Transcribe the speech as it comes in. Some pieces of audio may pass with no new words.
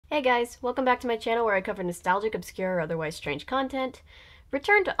Hey guys, welcome back to my channel where I cover nostalgic, obscure, or otherwise strange content.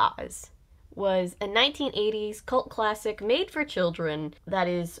 Return to Oz was a 1980s cult classic made for children that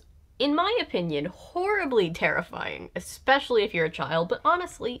is, in my opinion, horribly terrifying, especially if you're a child, but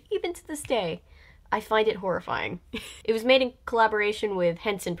honestly, even to this day, I find it horrifying. It was made in collaboration with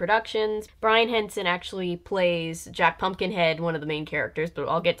Henson Productions. Brian Henson actually plays Jack Pumpkinhead, one of the main characters, but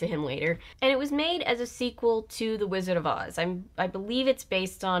I'll get to him later. And it was made as a sequel to The Wizard of Oz. I believe it's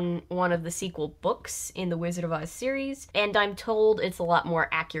based on one of the sequel books in the Wizard of Oz series, and I'm told it's a lot more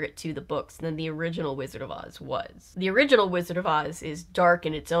accurate to the books than the original Wizard of Oz was. The original Wizard of Oz is dark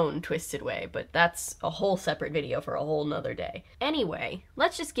in its own twisted way, but that's a whole separate video for a whole nother day. Anyway,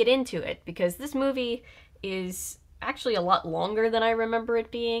 let's just get into it, because this movie is actually a lot longer than I remember it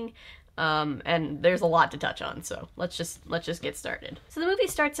being, and there's a lot to touch on, so let's just get started. So the movie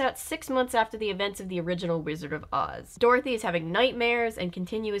starts out 6 months after the events of the original Wizard of Oz. Dorothy is having nightmares and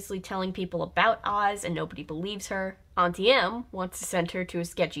continuously telling people about Oz, and nobody believes her. Auntie Em wants to send her to a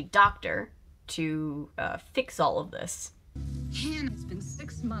sketchy doctor to fix all of this. Hannah, it's been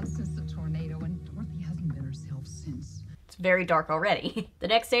 6 months since the tornado, and Dorothy hasn't been herself since. It's very dark already. The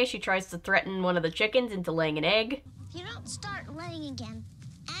next day, she tries to threaten one of the chickens into laying an egg. If you don't start laying again,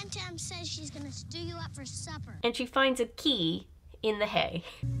 Aunt Em says she's gonna stew you up for supper. And she finds a key in the hay.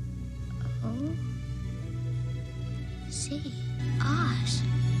 Oh? See, Oz.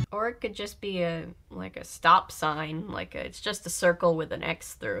 Or it could just be like a stop sign, it's just a circle with an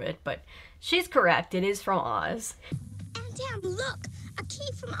X through it, but she's correct, it is from Oz. Aunt Em, look! A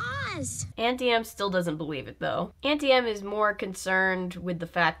key from Oz! Auntie Em still doesn't believe it, though. Auntie Em is more concerned with the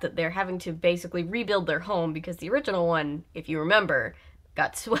fact that they're having to basically rebuild their home because the original one, if you remember,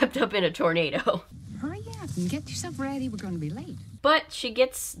 got swept up in a tornado. Hurry up and get yourself ready, we're going to be late. But she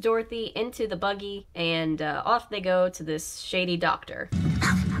gets Dorothy into the buggy, and off they go to this shady doctor.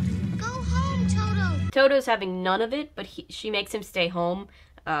 Go home, Toto! Toto's having none of it, but she makes him stay home.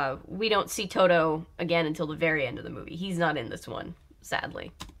 We don't see Toto again until the very end of the movie. He's not in this one,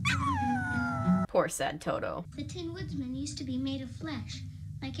 sadly. Poor sad Toto. The Tin Woodsman used to be made of flesh,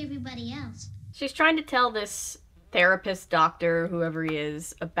 like everybody else. She's trying to tell this therapist, doctor, whoever he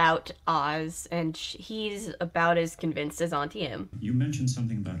is, about Oz, and he's about as convinced as Auntie Em. You mentioned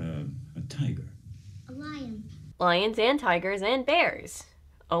something about a tiger. A lion. Lions and tigers and bears.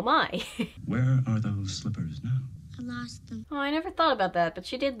 Oh my. Where are those slippers now? I lost them. Oh, I never thought about that, but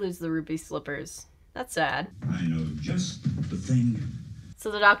she did lose the ruby slippers. That's sad. I know just the thing.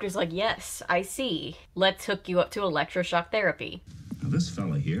 So the doctor's like, yes, I see. Let's hook you up to electroshock therapy. Now this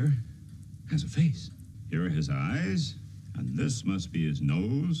fella here has a face. Here are his eyes, and this must be his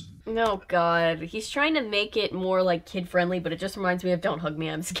nose. Oh god, he's trying to make it more like kid-friendly, but it just reminds me of Don't Hug Me,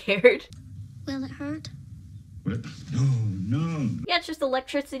 I'm Scared. Will it hurt? What? No. Yeah, it's just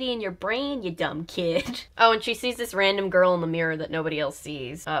electricity in your brain, you dumb kid. Oh, and she sees this random girl in the mirror that nobody else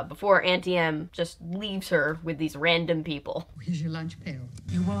sees, before Auntie Em just leaves her with these random people. Here's your lunch pail.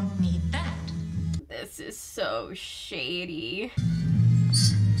 You won't need that. This is so shady.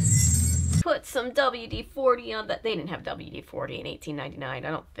 Put some WD-40 on that. They didn't have WD-40 in 1899,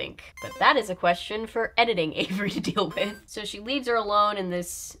 I don't think. But that is a question for editing Avery to deal with. So she leaves her alone in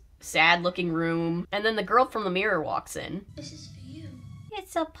this sad-looking room, and then the girl from the mirror walks in. This is for you.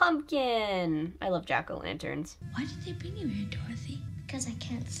 It's a pumpkin! I love jack-o'-lanterns. Why did they bring you here, Dorothy? Because I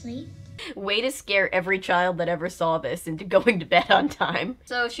can't sleep. Way to scare every child that ever saw this into going to bed on time.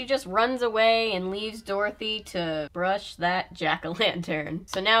 So she just runs away and leaves Dorothy to brush that jack-o'-lantern.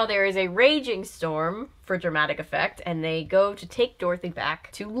 So now there is a raging storm for dramatic effect, and they go to take Dorothy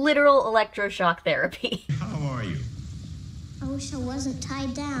back to literal electroshock therapy. How are you? I wish I wasn't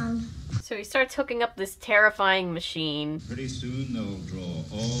tied down. So he starts hooking up this terrifying machine. Pretty soon they'll draw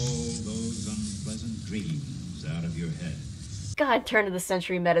all those unpleasant dreams out of your head. God, turn of the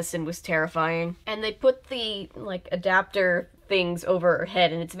century medicine was terrifying. And they put the, adapter things over her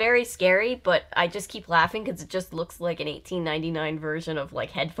head, and it's very scary, but I just keep laughing because it just looks like an 1899 version of,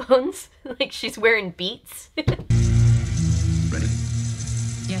 headphones. Like she's wearing Beats. Ready?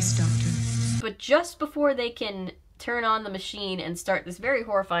 Yes, doctor. But just before they can turn on the machine and start this very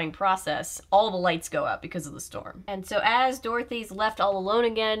horrifying process, all the lights go out because of the storm. And so as Dorothy's left all alone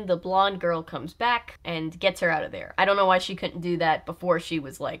again, the blonde girl comes back and gets her out of there. I don't know why she couldn't do that before she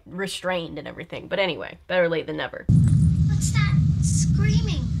was, restrained and everything. But anyway, better late than never. What's that?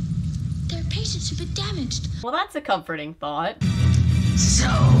 Screaming. Their patients have been damaged. Well, that's a comforting thought. So...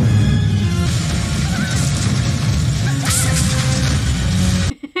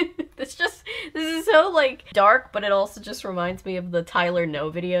 This is so, dark, but it also just reminds me of the Tyler No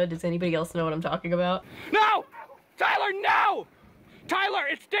video. Does anybody else know what I'm talking about? No! Tyler, no! Tyler,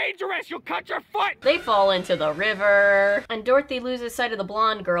 it's dangerous! You'll cut your foot! They fall into the river, and Dorothy loses sight of the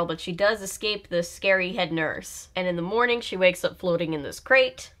blonde girl, but she does escape the scary head nurse. And in the morning, she wakes up floating in this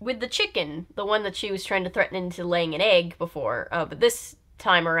crate with the chicken, the one that she was trying to threaten into laying an egg before, but this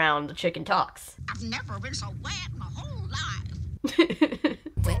time around, the chicken talks. I've never been so wet in my whole life.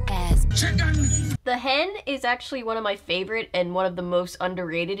 Wet-ass Chicken! The hen is actually one of my favorite and one of the most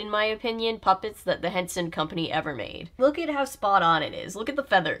underrated, in my opinion, puppets that the Henson Company ever made. Look at how spot on it is. Look at the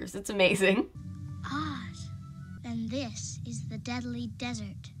feathers. It's amazing. Oz. Then this is the deadly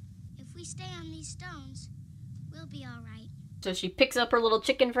desert. If we stay on these stones, we'll be all right. So she picks up her little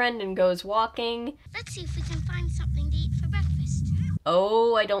chicken friend and goes walking. Let's see if we can find something to eat for breakfast.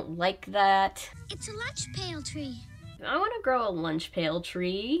 Oh, I don't like that. It's a lunch pail tree. I want to grow a lunch pail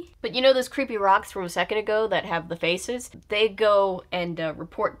tree. But you know those creepy rocks from a second ago that have the faces? They go and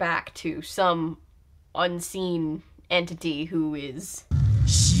report back to some unseen entity who is...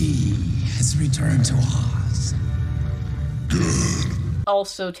 She has returned to Oz.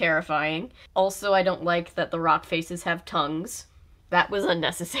 also terrifying. Also, I don't like that the rock faces have tongues. That was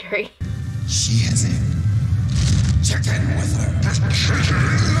unnecessary. She has a chicken with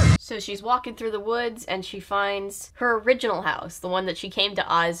her. So she's walking through the woods and she finds her original house, the one that she came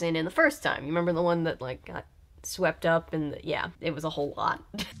to Oz in the first time. You remember the one that like got swept up and yeah, it was a whole lot.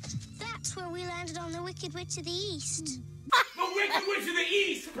 That's where we landed on the Wicked Witch of the East. The Wicked Witch of the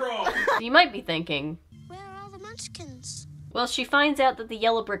East, bro! You might be thinking, Where are all the munchkins? well, she finds out that the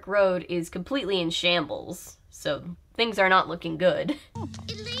yellow brick road is completely in shambles, so things are not looking good.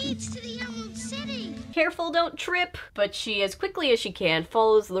 It leads to the Emerald City. Careful, don't trip! But she, as quickly as she can,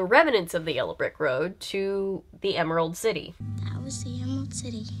 follows the remnants of the yellow brick road to the Emerald City. That was the Emerald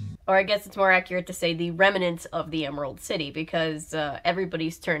City. Or I guess it's more accurate to say the remnants of the Emerald City, because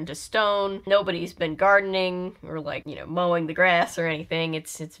everybody's turned to stone. Nobody's been gardening or like, you know, mowing the grass or anything.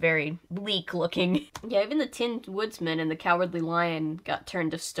 It's very bleak looking. Yeah, even the Tin Woodsman and the Cowardly Lion got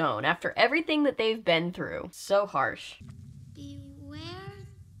turned to stone after everything that they've been through. So harsh. Beware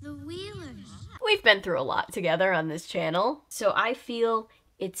the Wheelers. We've been through a lot together on this channel, so I feel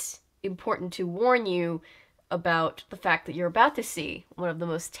it's important to warn you about the fact that you're about to see one of the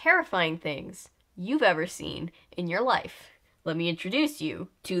most terrifying things you've ever seen in your life. Let me introduce you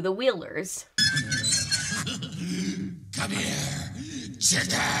to the Wheelers. Come here,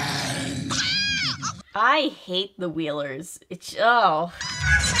 chicken. I hate the Wheelers. It's, oh.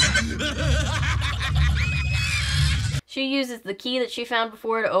 She uses the key that she found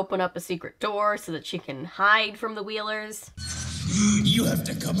before to open up a secret door so that she can hide from the Wheelers. You have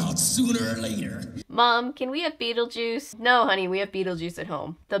to come out sooner or later. Mom, can we have Beetlejuice? No, honey, we have Beetlejuice at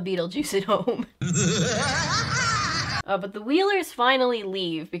home. The Beetlejuice at home. But the Wheelers finally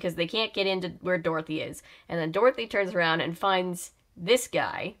leave because they can't get into where Dorothy is. And then Dorothy turns around and finds this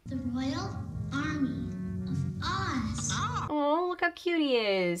guy. The Royal Army of Oz. Oh, look how cute he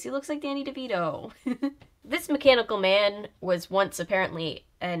is. He looks like Danny DeVito. This mechanical man was once apparently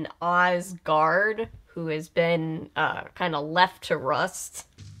an Oz guard who has been kind of left to rust.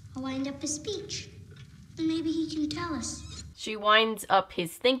 I'll wind up his speech, and maybe he can tell us. She winds up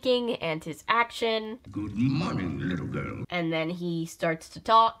his thinking and his action, Good morning, little girl. and then he starts to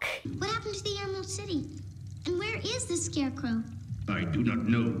talk. What happened to the Emerald City? And where is the Scarecrow? I do not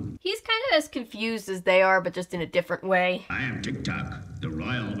know. He's kind of as confused as they are, but just in a different way. I am Tic-Tac, the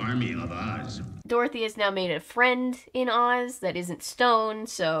Royal Army of Oz. Dorothy has now made a friend in Oz that isn't stone,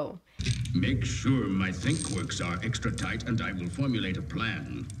 so Make sure my think works are extra tight and I will formulate a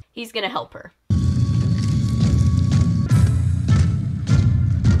plan. he's gonna help her.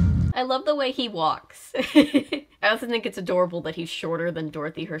 I love the way he walks. I also think it's adorable that he's shorter than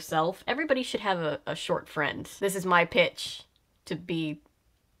Dorothy herself. Everybody should have a short friend. This is my pitch to be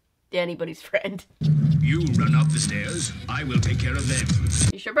anybody's friend. You run up the stairs, I will take care of them.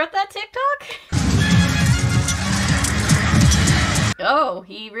 You sure about that, TikTok? Oh,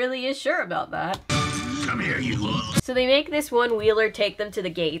 he really is sure about that. Come here, you little... So they make this one Wheeler take them to the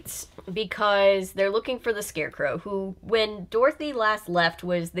gates because they're looking for the Scarecrow, who, when Dorothy last left,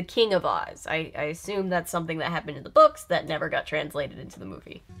 was the King of Oz. I assume that's something that happened in the books that never got translated into the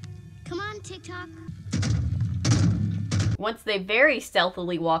movie. Come on, TikTok. Once they very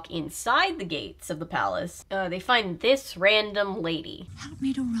stealthily walk inside the gates of the palace, they find this random lady. Help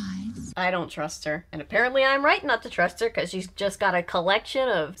me to rise. I don't trust her. And apparently I'm right not to trust her because she's just got a collection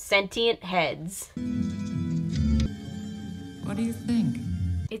of sentient heads. What do you think?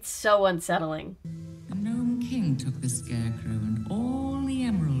 It's so unsettling. The Gnome King took the Scarecrow and all the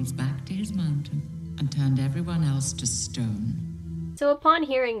emeralds back to his mountain and turned everyone else to stone. So upon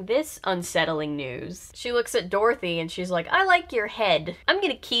hearing this unsettling news, she looks at Dorothy and she's like, I like your head. I'm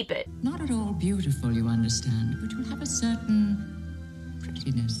gonna keep it. Not at all beautiful, you understand, but will have a certain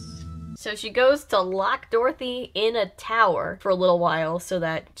prettiness. So she goes to lock Dorothy in a tower for a little while so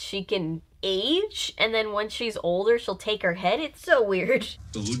that she can age, and then when she's older, she'll take her head. It's so weird.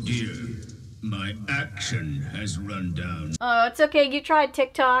 Oh dear, my action has run down. Oh, it's okay, you tried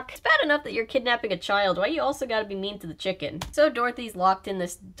TikTok. It's bad enough that you're kidnapping a child. Why you also gotta be mean to the chicken? So Dorothy's locked in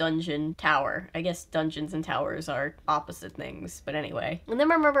this dungeon tower. I guess dungeons and towers are opposite things, but anyway. And then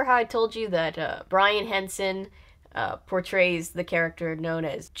remember how I told you that Brian Henson portrays the character known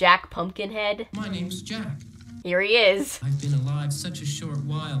as Jack Pumpkinhead? My name's Jack. Here he is. I've been alive such a short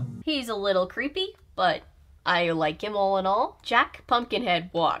while. He's a little creepy, but I like him all in all. Jack Pumpkinhead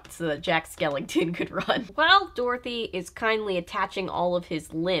walked so that Jack Skellington could run. While Dorothy is kindly attaching all of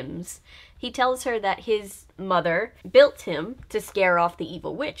his limbs, he tells her that his mother built him to scare off the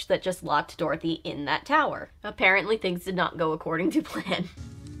evil witch that just locked Dorothy in that tower. Apparently things did not go according to plan.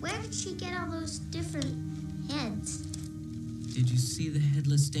 Where did she get all those different heads? Did you see the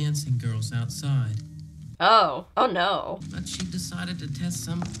headless dancing girls outside? Oh no. But she decided to test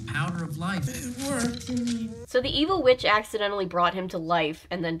some powder of life. It worked. So the evil witch accidentally brought him to life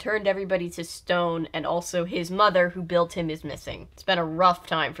and then turned everybody to stone, and also his mother who built him is missing. It's been a rough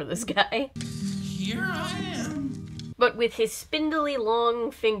time for this guy. Here I am. But with his spindly long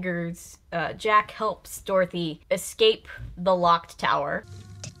fingers, Jack helps Dorothy escape the locked tower.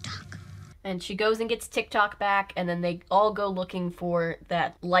 TikTok. And she goes and gets TikTok back, and then they all go looking for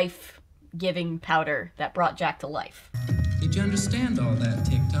that life-giving powder that brought Jack to life. Did you understand all that,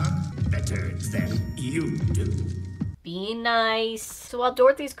 TikTok? Better than you do. Be nice. So while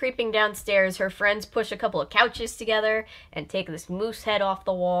Dorothy's creeping downstairs, her friends push a couple of couches together and take this moose head off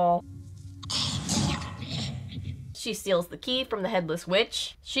the wall. She steals the key from the headless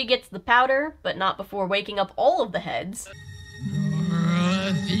witch. She gets the powder, but not before waking up all of the heads.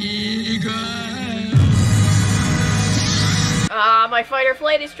 Ah, my fight or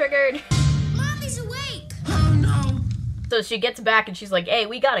flight is triggered. Mommy's awake! Oh no! So she gets back and she's like, hey,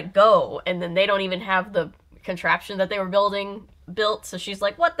 we gotta go. And then they don't even have the contraption that they were built. So she's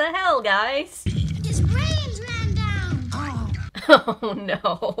like, what the hell, guys? His brains ran down! Oh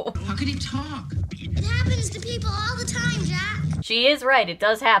no. How could he talk? It happens to people all the time, Jack. She is right, it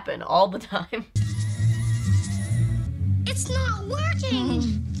does happen all the time. It's not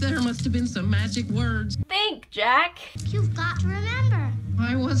working! There must have been some magic words. Think, Jack. You've got to remember.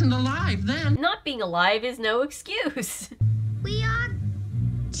 I wasn't alive then. Not being alive is no excuse. Weog,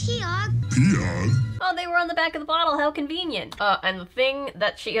 Teog, Peog? Oh, they were on the back of the bottle, how convenient. And the thing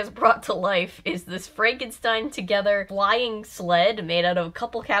that she has brought to life is this Frankenstein together flying sled made out of a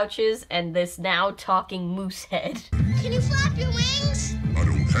couple couches and this now talking moose head. can you flap your wings? I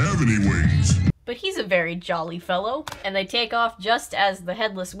don't have any wings. But he's a very jolly fellow, and they take off just as the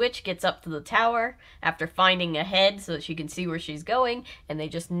headless witch gets up to the tower after finding a head so that she can see where she's going, and they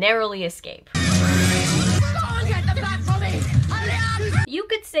just narrowly escape. You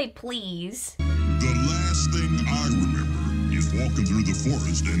could say please. The last thing I remember is walking through the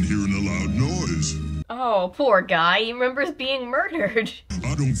forest and hearing a loud noise. Oh, poor guy, he remembers being murdered.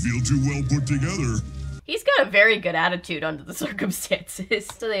 I don't feel too well put together. He's got a very good attitude under the circumstances.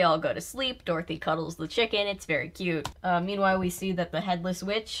 So they all go to sleep. Dorothy cuddles the chicken. It's very cute. Meanwhile, we see that the headless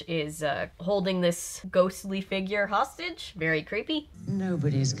witch is holding this ghostly figure hostage. Very creepy.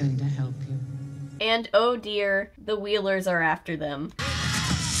 Nobody's going to help you. And oh dear, the Wheelers are after them.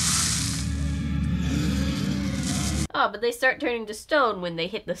 Oh, but they start turning to stone when they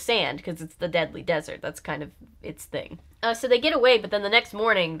hit the sand, because it's the deadly desert. That's kind of its thing. So they get away, but then the next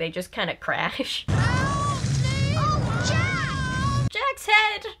morning, they just kind of crash. Oh, Jack! Jack's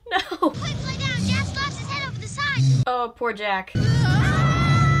head! No! Quick, lay down. Jack slaps his head over the side. Oh, poor Jack.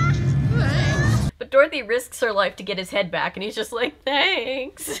 But Dorothy risks her life to get his head back, and he's just like,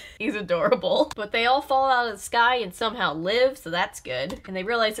 thanks. He's adorable. But they all fall out of the sky and somehow live, so that's good. And they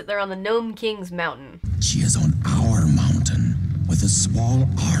realize that they're on the Gnome King's mountain. She is on our mountain with a small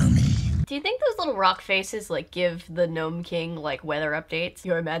army. Do you think those little rock faces, like, give the Gnome King, like, weather updates?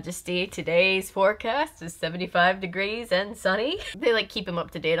 Your Majesty, today's forecast is 75 degrees and sunny. They, like, keep him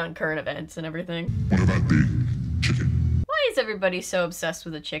up to date on current events and everything. What about the chicken? Why is everybody so obsessed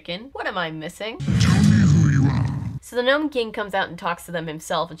with a chicken? What am I missing? Tell me who you are. So the Gnome King comes out and talks to them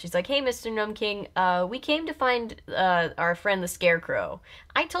himself, and she's like, hey, Mr. Gnome King, we came to find our friend the Scarecrow.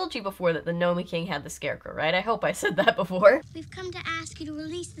 I told you before that the Gnome King had the Scarecrow, right? I hope I said that before. We've come to ask you to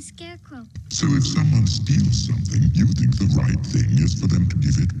release the Scarecrow. So if someone steals something, you think the right thing is for them to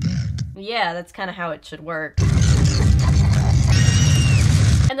give it back. Yeah, that's kind of how it should work.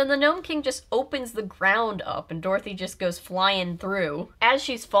 And then the Gnome King just opens the ground up and Dorothy just goes flying through. As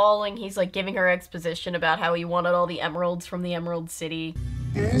she's falling, he's like giving her exposition about how he wanted all the emeralds from the Emerald City.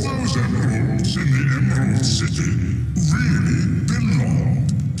 All those emeralds in the Emerald City really belong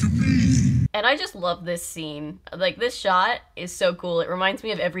to me. And I just love this scene. Like, this shot is so cool. It reminds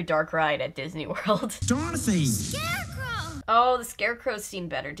me of every dark ride at Disney World. Dorothy! Scarecrow! Oh, the Scarecrow's seen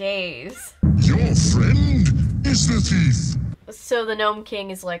better days. Your friend is the thief. So the Gnome King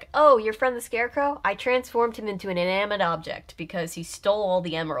is like, oh, your friend the Scarecrow? I transformed him into an inanimate object because he stole all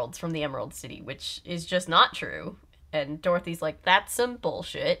the emeralds from the Emerald City, which is just not true. And Dorothy's like, that's some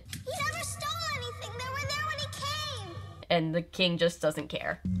bullshit. He never stole anything. They were there when he came. And the king just doesn't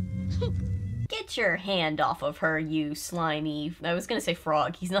care. Get your hand off of her, you slimy... I was gonna say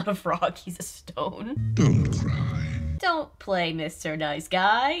frog. He's not a frog, he's a stone. Don't cry. Don't play Mr. Nice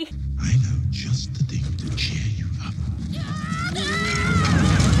Guy. I know just the thing to cheer you up.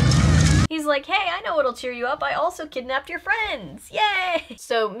 He's like, hey, I know what'll cheer you up. I also kidnapped your friends. Yay!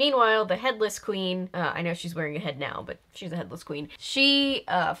 So meanwhile, the headless queen, I know she's wearing a head now, but she's a headless queen. She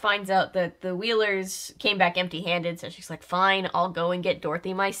finds out that the Wheelers came back empty-handed, so she's like, fine, I'll go and get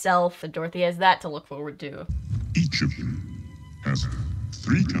Dorothy myself. And Dorothy has that to look forward to. Each of you has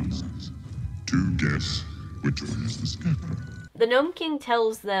 3 chances to guess which one is the Scarecrow. The Gnome King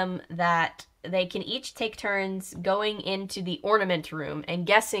tells them that they can each take turns going into the ornament room and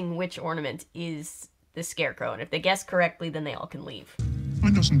guessing which ornament is the Scarecrow. And if they guess correctly, then they all can leave.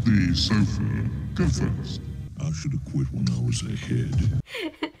 Why doesn't the sofa go first? I should have quit when I was ahead.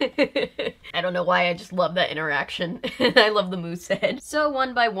 I don't know why, I just love that interaction. I love the moose head. So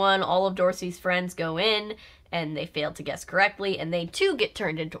one by one, all of Dorothy's friends go in, and they fail to guess correctly, and they too get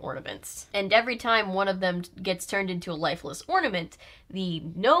turned into ornaments. And every time one of them gets turned into a lifeless ornament, the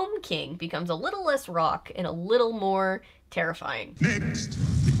Gnome King becomes a little less rock and a little more terrifying. Next.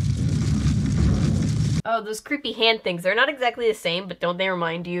 Oh, those creepy hand things. They're not exactly the same, but don't they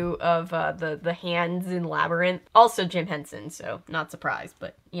remind you of the hands in Labyrinth? Also Jim Henson, so not surprised,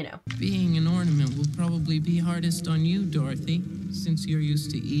 but you know. Being an ornament will probably be hardest on you, Dorothy, since you're used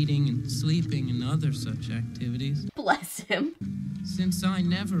to eating and sleeping and other such activities. Bless him. Since I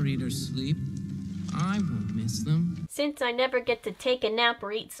never eat or sleep, I won't miss them. Since I never get to take a nap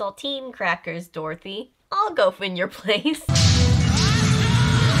or eat saltine crackers, Dorothy, I'll go in your place.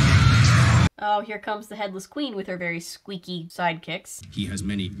 Oh, here comes the Headless Queen with her very squeaky sidekicks. He has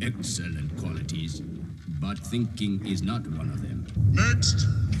many excellent qualities, but thinking is not one of them. Next.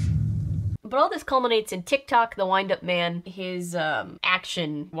 But all this culminates in TikTok, the wind-up man, his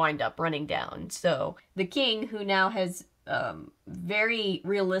action wind-up running down. So the king, who now has very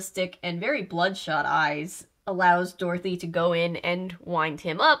realistic and very bloodshot eyes, allows Dorothy to go in and wind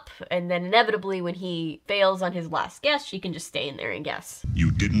him up, and then inevitably when he fails on his last guess, she can just stay in there and guess.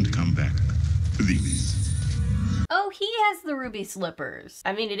 You didn't come back for these. Oh, he has the ruby slippers.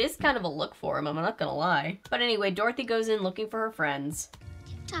 I mean, it is kind of a look for him, I'm not gonna lie. But anyway, Dorothy goes in looking for her friends.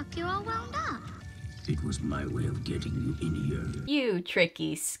 Tuck, you're all wound up. It was my way of getting you in here. You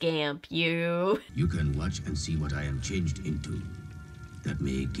tricky scamp, you. You can watch and see what I am changed into. That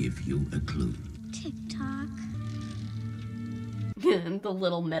may give you a clue. Tick-tock. The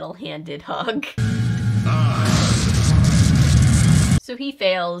little metal-handed hug. So he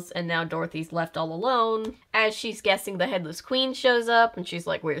fails, and now Dorothy's left all alone. As she's guessing, the Headless Queen shows up, and she's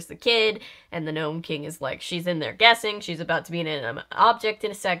like, where's the kid? And the Gnome King is like, she's in there guessing. She's about to be an inanimate object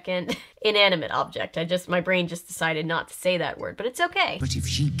in a second. Inanimate object. My brain just decided not to say that word, but it's okay. But if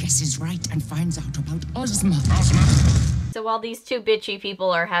she guesses right and finds out about Ozma... So while these two bitchy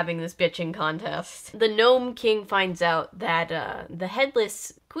people are having this bitching contest, the Gnome King finds out that the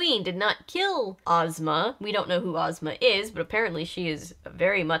Headless Queen did not kill Ozma. We don't know who Ozma is, but apparently she is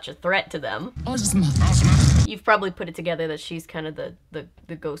very much a threat to them. Ozma. You've probably put it together that she's kind of the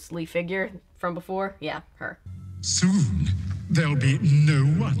ghostly figure from before. Yeah, her. Soon, there'll be no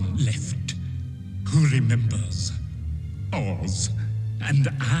one left who remembers. Oz and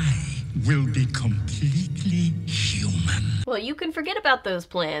I will be completely human. Well, you can forget about those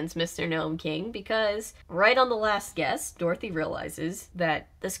plans, Mr. Gnome King, because right on the last guess, Dorothy realizes that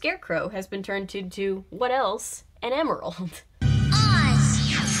the Scarecrow has been turned into, what else? An emerald.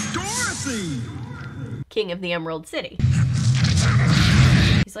 Oz! Dorothy! King of the Emerald City.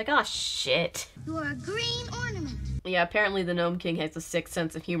 He's like, oh shit. You're a green ornament. Yeah, apparently the Gnome King has a sick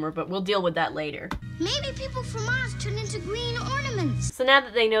sense of humor, but we'll deal with that later. Maybe people from Oz turn into green ornaments. So now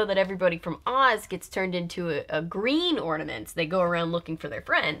that they know that everybody from Oz gets turned into a green ornament, they go around looking for their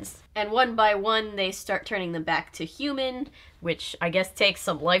friends. And one by one, they start turning them back to human, which I guess takes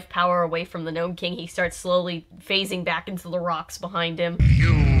some life power away from the Gnome King. He starts slowly phasing back into the rocks behind him.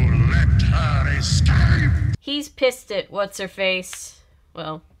 You let her escape! He's pissed at what's-her-face.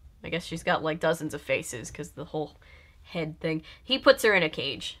 Well, I guess she's got like dozens of faces because the whole head thing. He puts her in a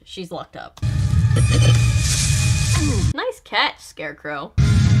cage. She's locked up. Nice catch, Scarecrow.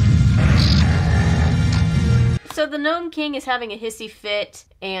 So the Gnome King is having a hissy fit,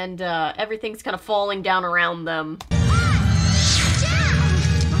 and everything's kind of falling down around them.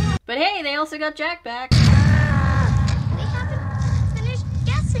 But hey, they also got Jack back. We haven't finished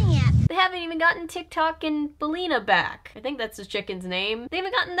guessing yet. They haven't even gotten TikTok and Belina back. I think that's the chicken's name. They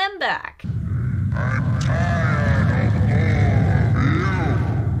haven't gotten them back.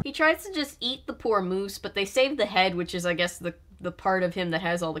 He tries to just eat the poor moose, but they save the head, which is, I guess, the part of him that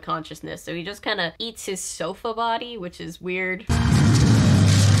has all the consciousness. So he just kind of eats his sofa body, which is weird.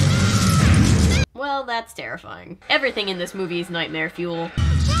 Well, that's terrifying. Everything in this movie is nightmare fuel.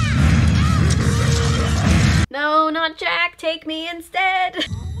 No, not Jack! Take me instead!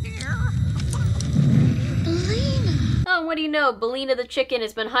 Belina. Oh, what do you know? Belina the chicken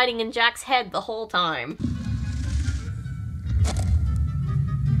has been hiding in Jack's head the whole time.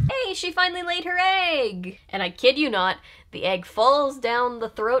 Hey, she finally laid her egg! And I kid you not, the egg falls down the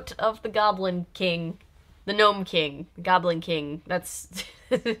throat of the Goblin King. The Gnome King. The Goblin King. That's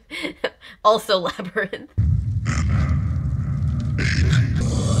also Labyrinth.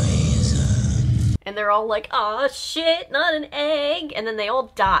 And they're all like, aw, shit, not an egg! And then they all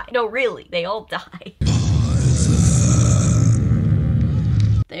die. No, really, they all die.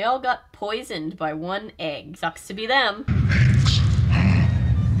 They all got poisoned by one egg. Sucks to be them.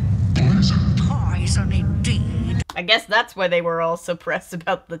 Poison indeed. I guess that's why they were all so pressed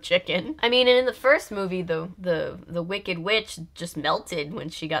about the chicken. I mean, and in the first movie, the Wicked Witch just melted when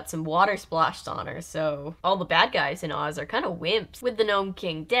she got some water splashed on her, so all the bad guys in Oz are kind of wimps. With the Gnome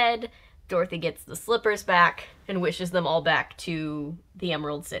King dead, Dorothy gets the slippers back and wishes them all back to the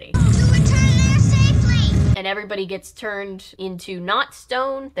Emerald City. And everybody gets turned into not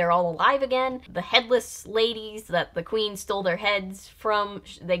stone. They're all alive again. The headless ladies that the queen stole their heads from,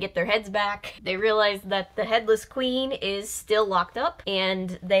 they get their heads back. They realize that the headless queen is still locked up,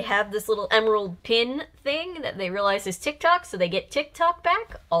 and they have this little emerald pin thing that they realize is TikTok, so they get TikTok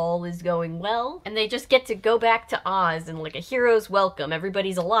back. All is going well. And they just get to go back to Oz and like a hero's welcome.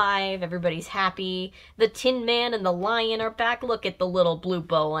 Everybody's alive, everybody's happy. The Tin Man and the Lion are back. Look at the little blue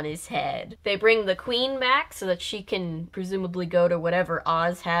bow on his head. They bring the queen back so that she can presumably go to whatever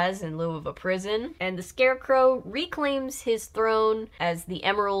Oz has in lieu of a prison. And the Scarecrow reclaims his throne as the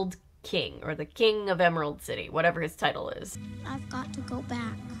Emerald King, or the King of Emerald City, whatever his title is. I've got to go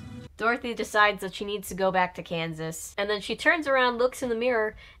back. Dorothy decides that she needs to go back to Kansas, and then she turns around, looks in the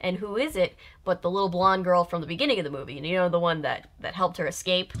mirror, and who is it but the little blonde girl from the beginning of the movie, you know, the one that helped her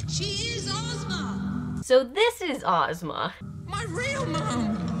escape? She is Ozma! So this is Ozma. My real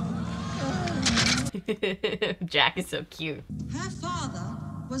mom! Jack is so cute. Her father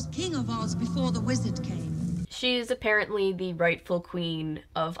was King of Oz before the wizard came. She is apparently the rightful queen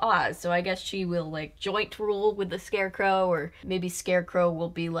of Oz, so I guess she will, like, joint rule with the Scarecrow, or maybe Scarecrow will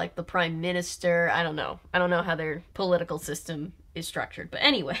be, like, the prime minister. I don't know. I don't know how their political system is structured. But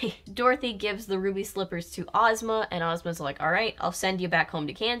anyway, Dorothy gives the ruby slippers to Ozma, and Ozma's like, all right, I'll send you back home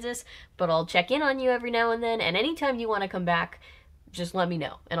to Kansas, but I'll check in on you every now and then, and anytime you want to come back, just let me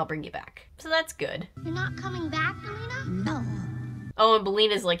know, and I'll bring you back. So that's good. You're not coming back, Belina? No. Oh, and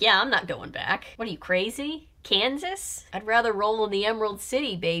Belina's like, yeah, I'm not going back. What are you, crazy? Kansas? I'd rather roll in the Emerald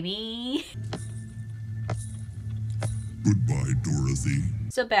City, baby. Goodbye, Dorothy.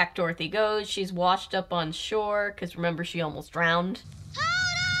 So back Dorothy goes. She's washed up on shore, because remember, she almost drowned.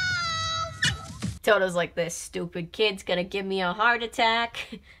 Toto's like, this stupid kid's gonna give me a heart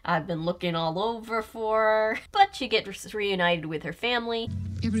attack. I've been looking all over for her. But she gets reunited with her family.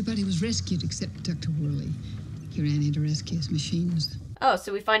 Everybody was rescued except Dr. Worley. He ran into rescue his machines. Oh,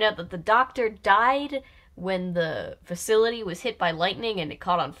 so we find out that the doctor died when the facility was hit by lightning and it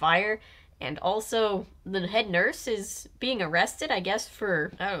caught on fire. And also, the head nurse is being arrested, I guess,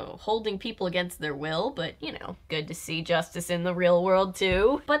 for, I don't know, holding people against their will. But, you know, good to see justice in the real world,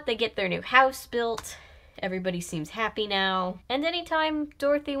 too. But they get their new house built. Everybody seems happy now. And anytime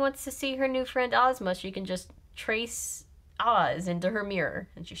Dorothy wants to see her new friend Ozma, she can just trace Oz into her mirror.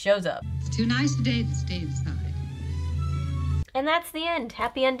 And she shows up. It's too nice a day to stay inside. And that's the end.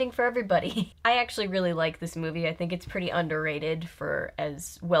 Happy ending for everybody. I actually really like this movie. I think it's pretty underrated for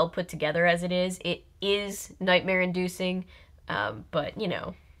as well put together as it is. It is nightmare-inducing, but, you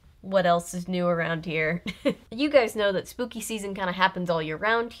know, what else is new around here? You guys know that spooky season kind of happens all year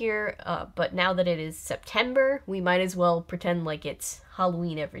round here, but now that it is September, we might as well pretend like it's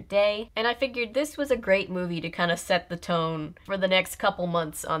Halloween every day. And I figured this was a great movie to kind of set the tone for the next couple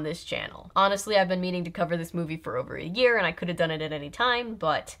months on this channel. Honestly, I've been meaning to cover this movie for over a year, and I could have done it at any time,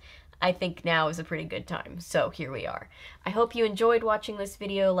 but I think now is a pretty good time, so here we are. I hope you enjoyed watching this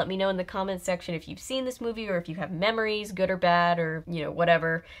video. Let me know in the comments section if you've seen this movie or if you have memories, good or bad, or, you know,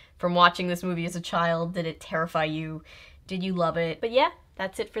 whatever, from watching this movie as a child. Did it terrify you? Did you love it? But yeah,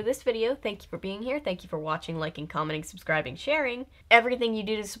 that's it for this video. Thank you for being here. Thank you for watching, liking, commenting, subscribing, sharing. Everything you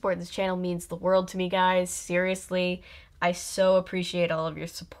do to support this channel means the world to me, guys. Seriously. I so appreciate all of your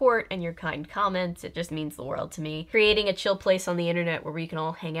support and your kind comments. It just means the world to me. Creating a chill place on the internet where we can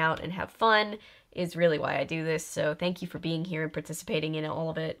all hang out and have fun is really why I do this, so thank you for being here and participating in all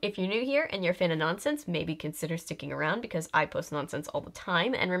of it. If you're new here and you're a fan of nonsense, maybe consider sticking around because I post nonsense all the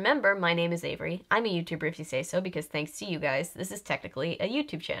time. And remember, my name is Avery. I'm a YouTuber if you say so because thanks to you guys, this is technically a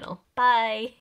YouTube channel. Bye!